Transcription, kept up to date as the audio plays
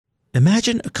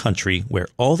Imagine a country where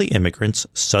all the immigrants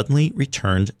suddenly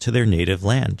returned to their native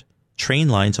land. Train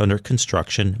lines under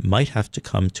construction might have to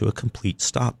come to a complete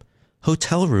stop.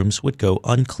 Hotel rooms would go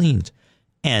uncleaned.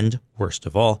 And, worst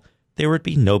of all, there would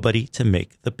be nobody to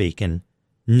make the bacon.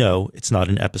 No, it's not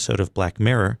an episode of Black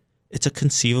Mirror. It's a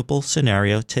conceivable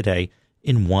scenario today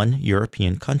in one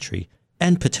European country,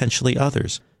 and potentially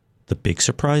others. The big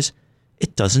surprise?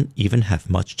 It doesn't even have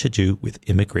much to do with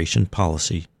immigration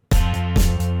policy.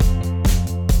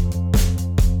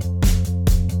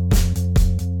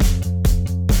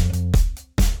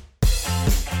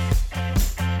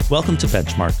 Welcome to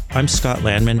Benchmark. I'm Scott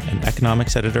Lanman, an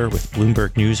economics editor with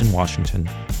Bloomberg News in Washington.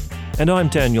 And I'm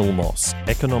Daniel Moss,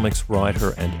 economics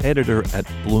writer and editor at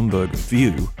Bloomberg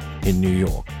View in New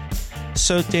York.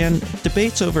 So, Dan,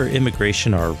 debates over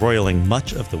immigration are roiling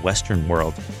much of the Western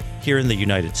world. Here in the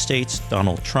United States,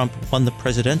 Donald Trump won the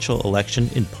presidential election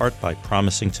in part by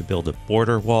promising to build a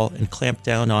border wall and clamp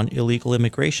down on illegal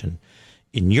immigration.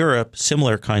 In Europe,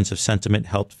 similar kinds of sentiment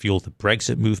helped fuel the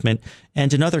Brexit movement,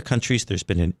 and in other countries there's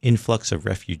been an influx of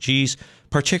refugees,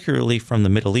 particularly from the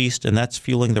Middle East, and that's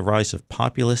fueling the rise of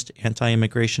populist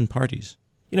anti-immigration parties.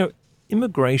 You know,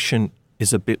 immigration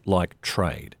is a bit like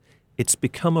trade. It's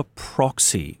become a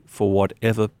proxy for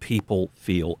whatever people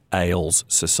feel ails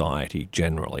society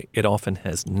generally. It often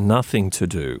has nothing to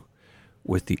do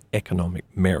with the economic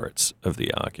merits of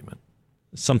the argument.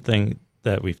 Something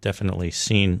that we've definitely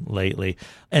seen lately.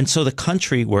 And so the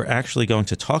country we're actually going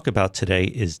to talk about today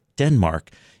is Denmark.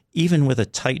 Even with a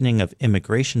tightening of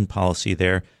immigration policy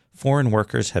there, foreign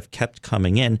workers have kept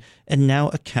coming in and now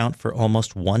account for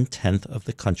almost 1/10 of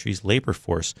the country's labor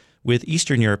force, with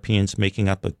Eastern Europeans making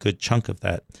up a good chunk of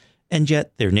that. And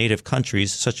yet their native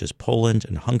countries, such as Poland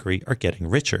and Hungary, are getting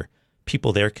richer.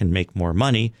 People there can make more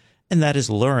money, and that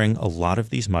is luring a lot of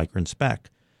these migrants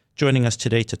back. Joining us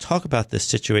today to talk about this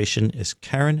situation is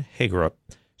Karen Haekkerup.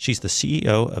 She's the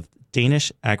CEO of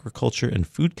Danish Agriculture and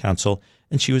Food Council,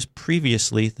 and she was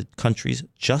previously the country's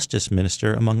justice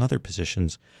minister, among other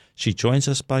positions. She joins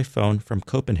us by phone from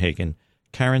Copenhagen.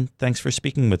 Karen, thanks for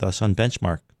speaking with us on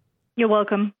Benchmark. You're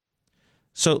welcome.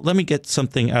 So let me get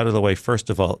something out of the way first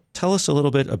of all. Tell us a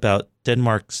little bit about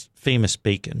Denmark's famous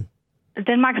bacon.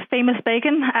 Denmark's famous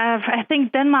bacon. I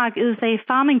think Denmark is a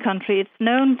farming country. It's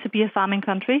known to be a farming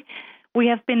country. We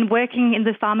have been working in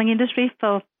the farming industry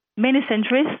for many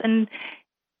centuries, and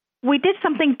we did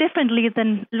something differently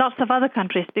than lots of other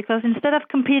countries, because instead of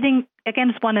competing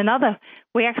against one another,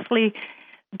 we actually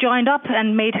joined up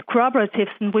and made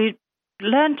cooperatives, and we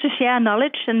learned to share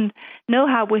knowledge and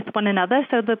know-how with one another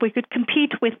so that we could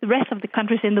compete with the rest of the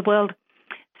countries in the world.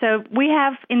 So we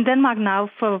have in Denmark now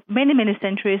for many, many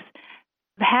centuries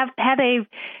have had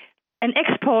an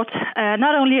export,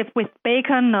 not only with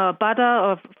bacon or butter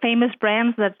or famous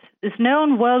brands that is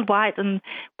known worldwide, and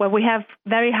where we have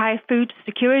very high food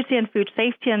security and food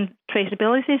safety and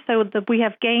traceability, so that we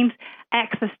have gained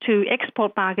access to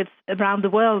export markets around the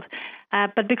world.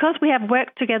 But because we have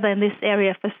worked together in this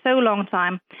area for so long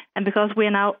time, and because we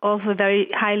are now also very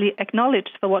highly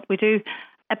acknowledged for what we do,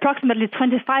 approximately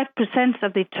 25%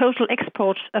 of the total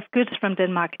export of goods from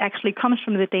Denmark actually comes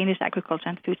from the Danish agriculture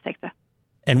and food sector.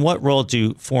 And what role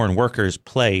do foreign workers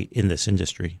play in this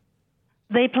industry?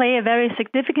 They play a very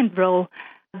significant role.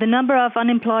 The number of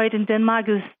unemployed in Denmark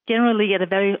is generally at a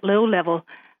very low level.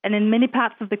 And in many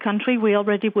parts of the country, we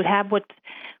already would have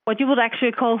what you would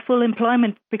actually call full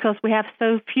employment, because we have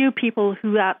so few people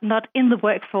who are not in the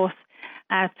workforce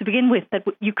to begin with that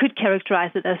you could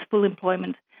characterize it as full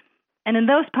employment. And in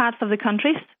those parts of the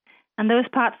countries, and those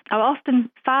parts are often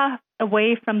far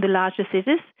away from the larger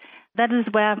cities, that is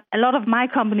where a lot of my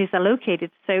companies are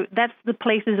located. So that's the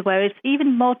places where it's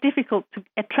even more difficult to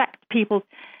attract people,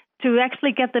 to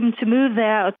actually get them to move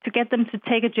there or to get them to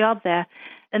take a job there.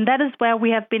 And that is where we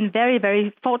have been very,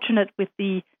 very fortunate with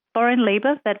the foreign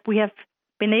labor that we have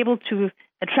been able to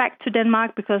attract to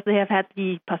Denmark, because they have had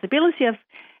the possibility of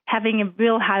having a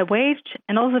real high wage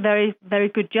and also very, very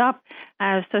good job.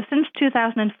 So since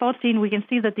 2014, we can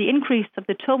see that the increase of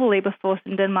the total labor force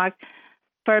in Denmark,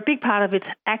 for a big part of it,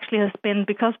 actually has been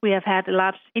because we have had a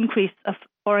large increase of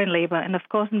foreign labor. And of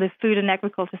course, in the food and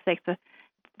agriculture sector,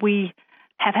 we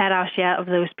have had our share of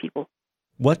those people.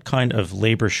 What kind of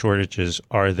labor shortages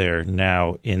are there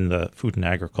now in the food and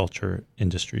agriculture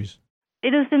industries?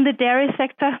 It is in the dairy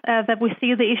sector that we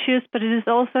see the issues, but it is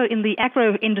also in the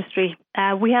agro industry.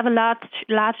 We have a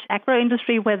large agro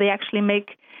industry where they actually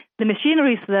make the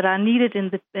machineries that are needed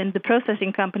in the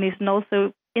processing companies and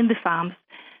also in the farms.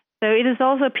 So it is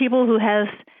also people who has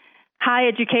high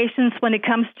educations when it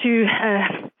comes to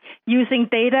using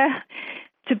data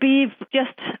to be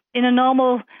just in a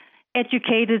normal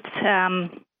educated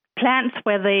plants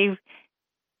where they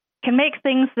can make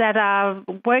things that are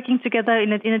working together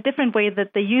in a different way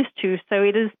that they used to. So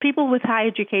it is people with high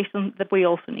education that we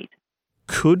also need.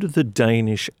 Could the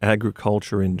Danish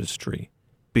agriculture industry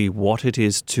be what it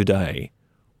is today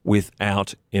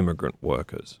without immigrant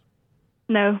workers?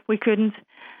 No, we couldn't.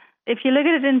 If you look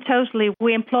at it in totally,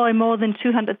 we employ more than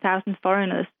 200,000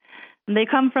 foreigners. And they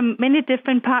come from many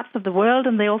different parts of the world,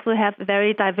 and they also have a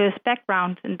very diverse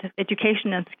background and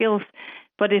education and skills.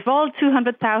 But if all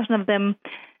 200,000 of them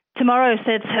tomorrow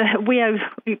said, we are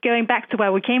going back to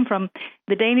where we came from,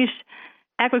 the Danish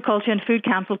Agriculture and Food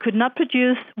Council could not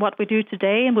produce what we do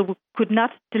today, and we could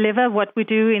not deliver what we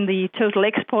do in the total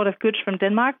export of goods from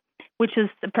Denmark, which is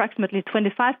approximately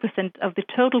 25% of the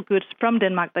total goods from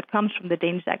Denmark that comes from the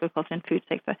Danish agriculture and food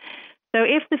sector. So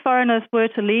if the foreigners were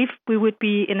to leave, we would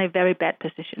be in a very bad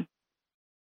position.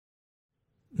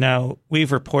 Now,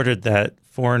 we've reported that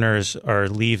foreigners are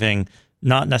leaving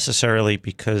not necessarily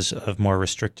because of more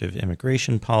restrictive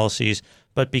immigration policies,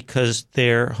 but because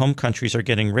their home countries are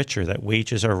getting richer, that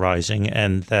wages are rising,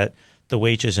 and that the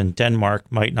wages in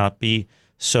Denmark might not be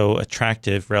so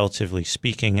attractive, relatively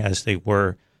speaking, as they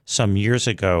were some years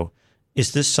ago.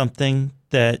 Is this something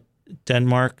that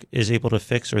Denmark is able to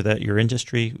fix, or that your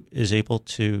industry is able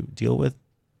to deal with?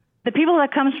 The people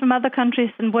that come from other countries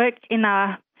and work in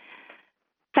our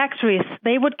factories,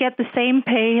 they would get the same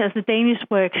pay as the Danish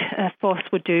workforce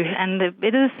would do. And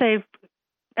it is,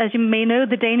 as you may know,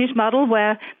 the Danish model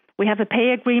where we have a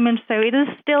pay agreement. So it is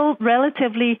still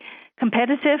relatively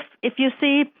competitive. If you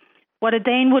see what a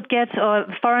Dane would get or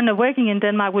a foreigner working in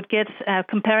Denmark would get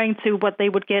comparing to what they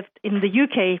would get in the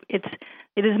UK,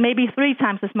 it is maybe 3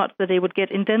 times as much that they would get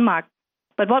in Denmark.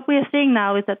 But what we are seeing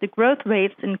now is that the growth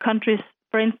rates in countries,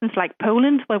 for instance, like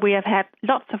Poland, where we have had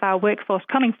lots of our workforce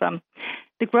coming from,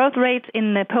 the growth rate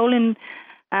in Poland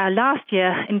last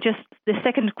year in just the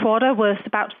second quarter was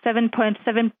about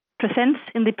 7.7%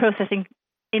 in the processing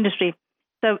industry.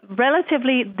 So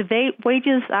relatively, the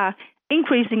wages are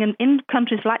increasing in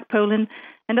countries like Poland.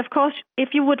 And of course, if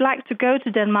you would like to go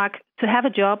to Denmark to have a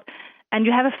job and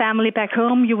you have a family back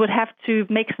home, you would have to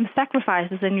make some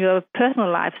sacrifices in your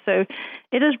personal life. So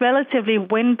it is relatively,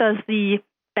 when does the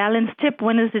balance tip?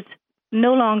 When is it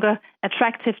no longer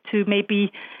attractive to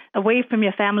maybe away from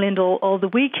your family and all the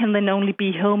week and then only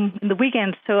be home in the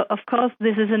weekend? So, of course,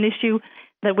 this is an issue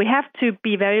that we have to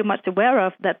be very much aware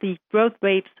of, that the growth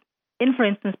rates in, for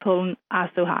instance, Poland are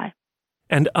so high.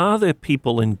 And are there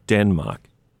people in Denmark,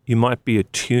 you might be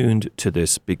attuned to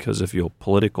this because of your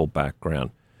political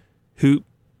background, who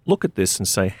look at this and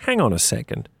say, hang on a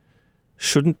second,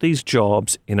 shouldn't these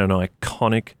jobs in an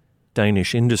iconic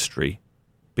Danish industry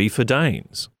be for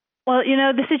Danes? Well,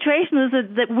 the situation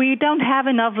is that we don't have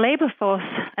enough labor force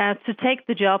to take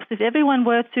the jobs. If everyone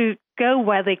were to go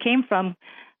where they came from,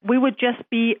 we would just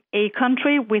be a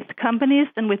country with companies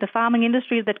and with a farming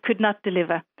industry that could not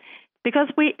deliver. Because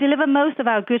we deliver most of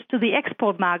our goods to the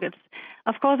export markets.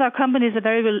 Of course, our companies are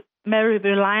very, very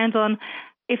reliant on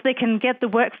if they can get the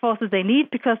workforce that they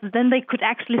need, because then they could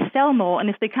actually sell more. And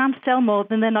if they can't sell more,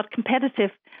 then they're not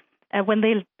competitive when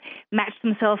they match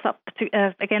themselves up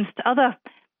against other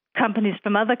companies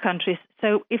from other countries.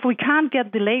 So if we can't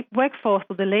get the workforce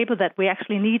or the labor that we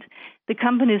actually need, the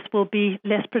companies will be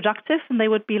less productive and they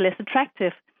would be less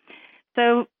attractive.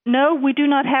 So no, we do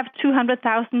not have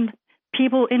 200,000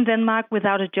 people in Denmark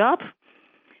without a job.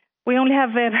 We only have,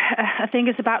 I think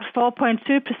it's about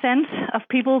 4.2% of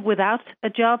people without a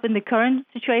job in the current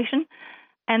situation.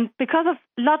 And because of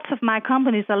lots of my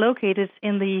companies are located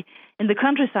in the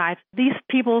countryside, these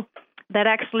people that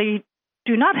actually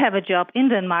do not have a job in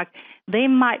Denmark, they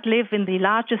might live in the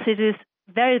larger cities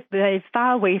very, very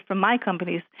far away from my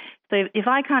companies. So if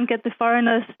I can't get the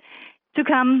foreigners to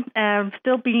come,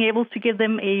 still being able to give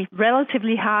them a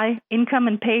relatively high income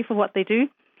and pay for what they do,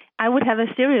 I would have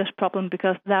a serious problem,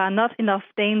 because there are not enough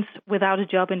Danes without a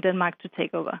job in Denmark to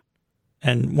take over.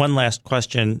 And one last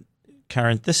question,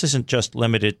 Karen, this isn't just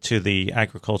limited to the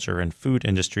agriculture and food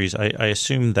industries. I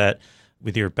assume that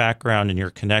with your background and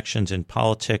your connections in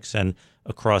politics and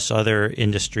across other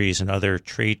industries and other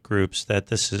trade groups, that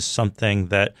this is something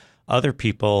that other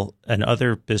people and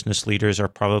other business leaders are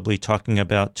probably talking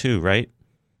about too, right?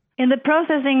 In the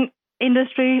processing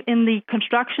industry, in the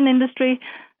construction industry,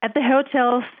 at the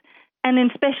hotels, and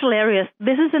in special areas,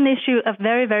 this is an issue of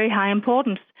very, very high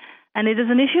importance. And it is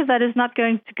an issue that is not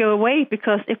going to go away,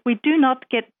 because if we do not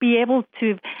be able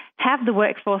to have the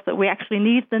workforce that we actually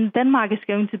need, then Denmark is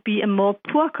going to be a more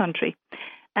poor country.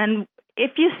 And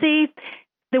if you see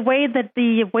the way that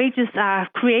the wages are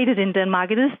created in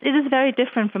Denmark, it is very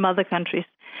different from other countries.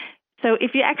 So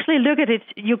if you actually look at it,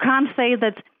 you can't say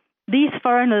that these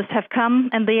foreigners have come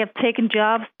and they have taken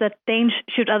jobs that Danes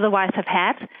should otherwise have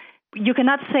had. You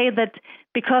cannot say that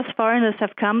because foreigners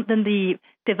have come, then the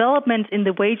development in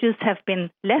the wages have been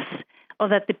less or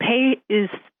that the pay is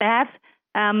bad.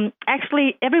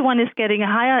 Actually, everyone is getting a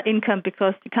higher income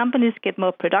because the companies get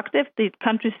more productive. The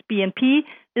country's BNP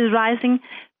is rising.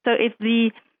 So if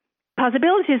the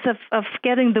possibilities of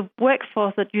getting the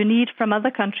workforce that you need from other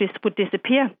countries would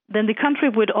disappear, then the country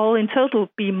would all in total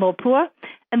be more poor,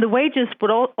 and the wages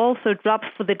would also drop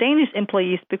for the Danish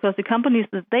employees because the companies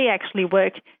that they actually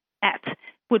work at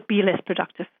would be less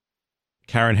productive.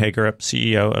 Karen Haekkerup,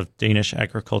 CEO of Danish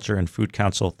Agriculture and Food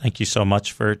Council, thank you so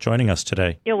much for joining us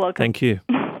today. You're welcome. Thank you.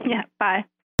 Yeah, bye.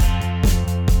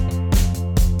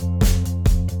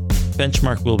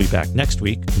 Benchmark will be back next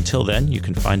week. Until then, you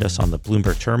can find us on the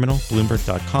Bloomberg Terminal,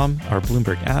 Bloomberg.com, our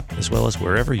Bloomberg app, as well as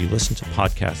wherever you listen to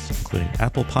podcasts, including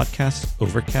Apple Podcasts,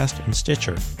 Overcast, and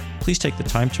Stitcher. Please take the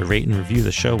time to rate and review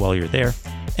the show while you're there,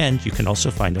 and you can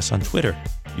also find us on Twitter.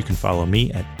 You can follow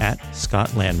me at Scott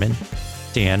Lanman.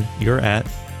 Dan, you're at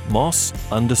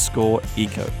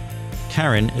Moss_eco.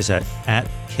 Karen is at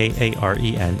KarenHaek.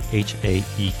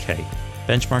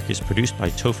 Benchmark is produced by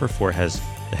Topher Forhez.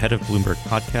 The head of Bloomberg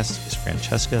Podcasts is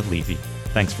Francesca Levy.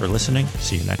 Thanks for listening.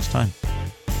 See you next time.